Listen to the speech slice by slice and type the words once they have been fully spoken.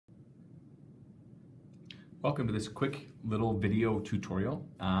Welcome to this quick little video tutorial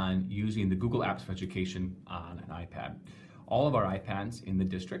on using the Google Apps for Education on an iPad. All of our iPads in the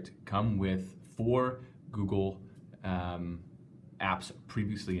district come with 4 Google apps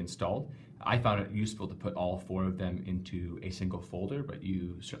previously installed. I found it useful to put all 4 of them into a single folder, but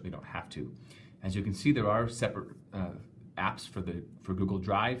you certainly don't have to. As you can see, there are separate apps for Google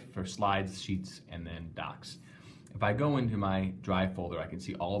Drive, for Slides, Sheets, and then Docs. If I go into my Drive folder, I can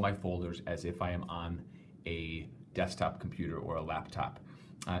see all of my folders as if I am on a desktop computer or a laptop.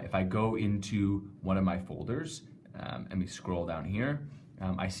 If I go into one of my folders, and we scroll down here,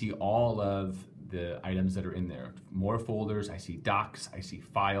 I see all of the items that are in there. More folders, I see docs, I see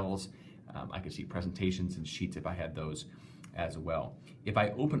files, I can see presentations and sheets if I had those as well. If I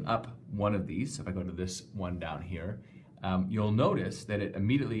open up one of these, if I go to this one down here, you'll notice that it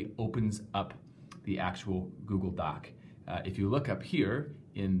immediately opens up the actual Google Doc. If you look up here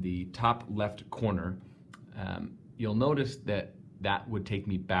in the top left corner, you'll notice that that would take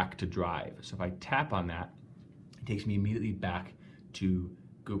me back to Drive. So if I tap on that, it takes me immediately back to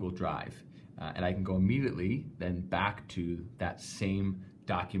Google Drive. And I can go immediately then back to that same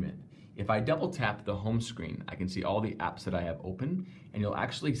document. If I double tap the home screen, I can see all the apps that I have open, and you'll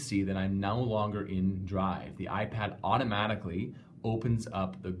actually see that I'm no longer in Drive. The iPad automatically opens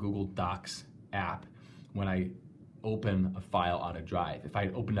up the Google Docs app when I open a file out of Drive. If I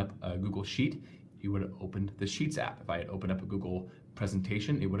had opened up a Google Sheet, it would have opened the Sheets app. If I had opened up a Google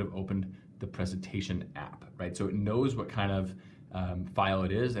presentation, it would have opened the presentation app, right? So it knows what kind of file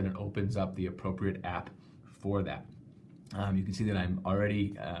it is, and it opens up the appropriate app for that. You can see that I'm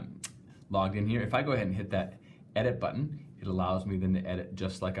already logged in here. If I go ahead and hit that edit button, it allows me then to edit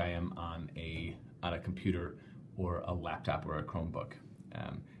just like I am on a computer or a laptop or a Chromebook.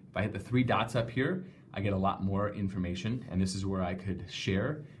 If I hit the 3 dots up here, I get a lot more information, and this is where I could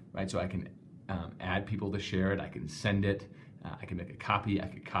share, right? So I can add people to share it, I can send it, I can make a copy, I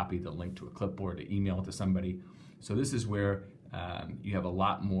could copy the link to a clipboard to email it to somebody. So this is where you have a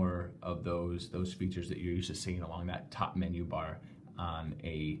lot more of those features that you're used to seeing along that top menu bar on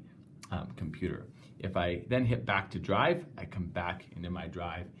a computer. If I then hit back to Drive, I come back into my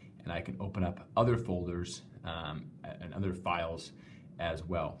Drive and I can open up other folders and other files as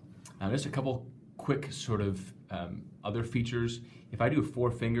well. Just a couple quick sort of other features. If I do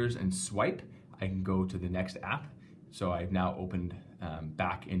 4 fingers and swipe, I can go to the next app. So I've now opened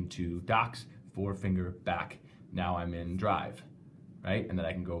back into Docs, 4-finger back. Now I'm in Drive, right? And then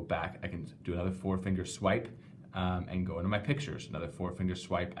I can go back, I can do another 4-finger swipe and go into my pictures. Another 4-finger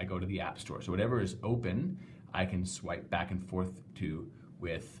swipe, I go to the App Store. So whatever is open, I can swipe back and forth to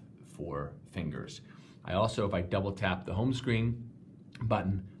with 4 fingers. I also, if I double tap the home screen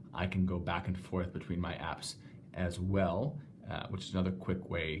button, I can go back and forth between my apps as well, which is another quick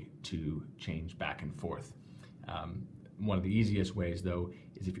way to change back and forth. One of the easiest ways, though,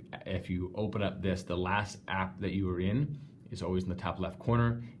 is if you open up this, the last app that you were in is always in the top left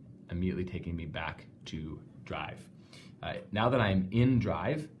corner, immediately taking me back to Drive. Now that I'm in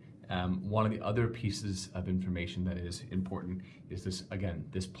Drive, one of the other pieces of information that is important is this, again,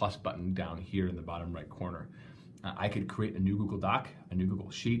 this plus button down here in the bottom right corner. I could create a new Google Doc, a new Google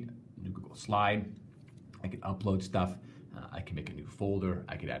Sheet, a new Google Slide. I could upload stuff. I can make a new folder.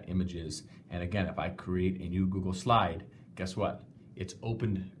 I could add images. And again, if I create a new Google Slide, guess what? It's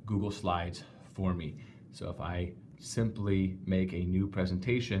opened Google Slides for me. So if I simply make a new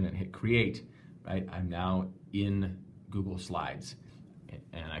presentation and hit create, right, I'm now in Google Slides.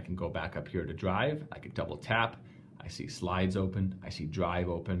 And I can go back up here to Drive. I could double tap. I see Slides open. I see Drive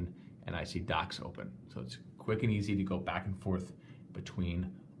open. And I see Docs open. So it's quick and easy to go back and forth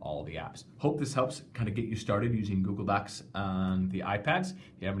between all the apps. Hope this helps kind of get you started using Google Docs on the iPads. If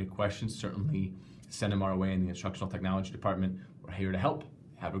you have any questions, certainly send them our way in the Instructional Technology Department. We're here to help.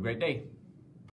 Have a great day.